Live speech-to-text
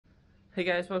Hey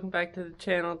guys, welcome back to the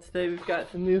channel. Today we've got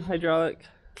some new hydraulic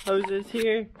hoses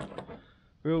here.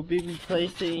 We'll be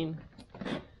replacing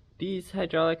these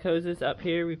hydraulic hoses up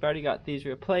here. We've already got these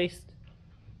replaced.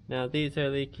 Now these are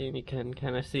leaking, you can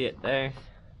kind of see it there.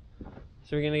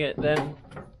 So we're gonna get them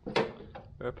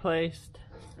replaced.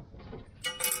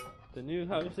 The new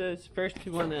hoses, first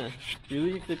we want to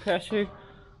relieve the pressure,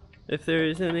 if there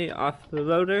is any, off the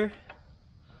loader.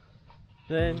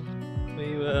 Then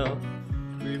we will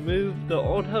remove the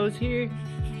old hose here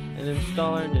and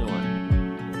install our new one.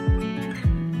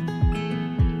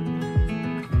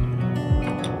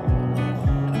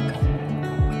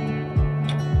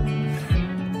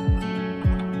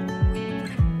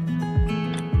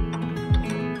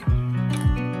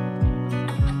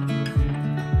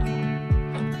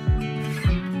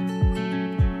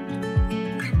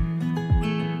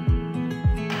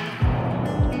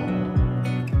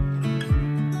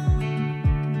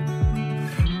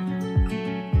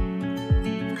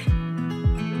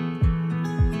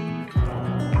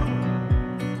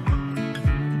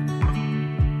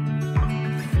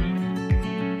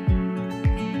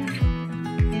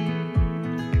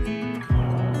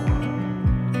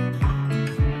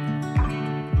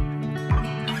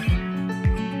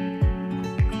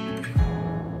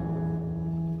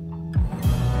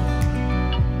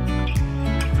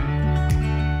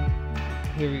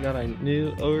 Here we got our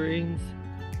new O-rings,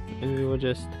 and we will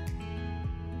just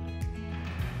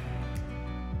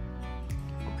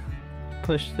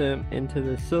push them into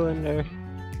the cylinder.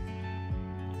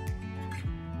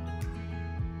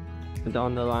 And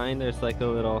on the line there's like a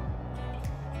little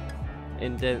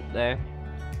indent there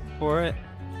for it.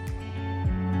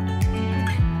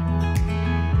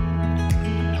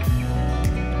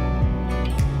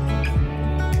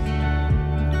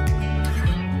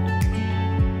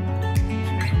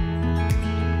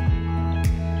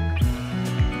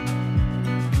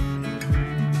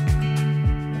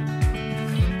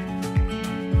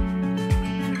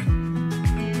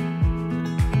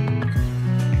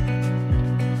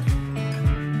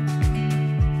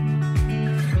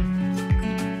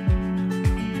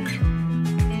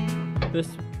 This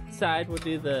side will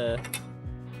do the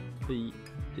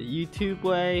YouTube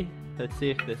way. Let's see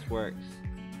if this works.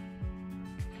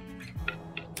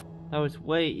 That was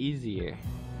way easier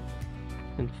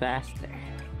and faster.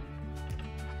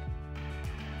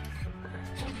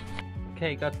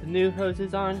 Okay, got the new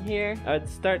hoses on here. I'd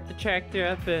start the tractor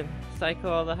up and cycle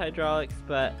all the hydraulics,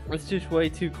 but it's just way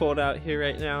too cold out here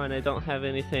right now and I don't have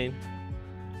anything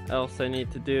else I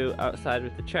need to do outside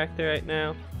with the tractor right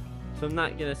now. So I'm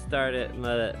not gonna start it and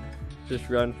let it just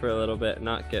run for a little bit and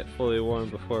not get fully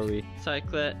warm before we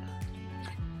cycle it.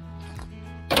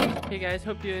 Hey guys,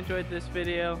 hope you enjoyed this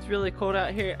video. It's really cold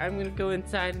out here. I'm gonna go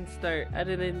inside and start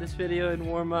editing this video and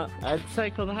warm up. I'd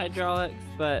cycle the hydraulics,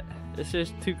 but it's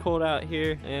just too cold out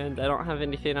here and I don't have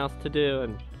anything else to do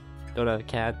and don't have a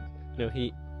cat, no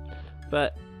heat.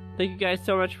 But thank you guys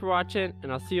so much for watching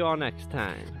and I'll see you all next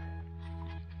time.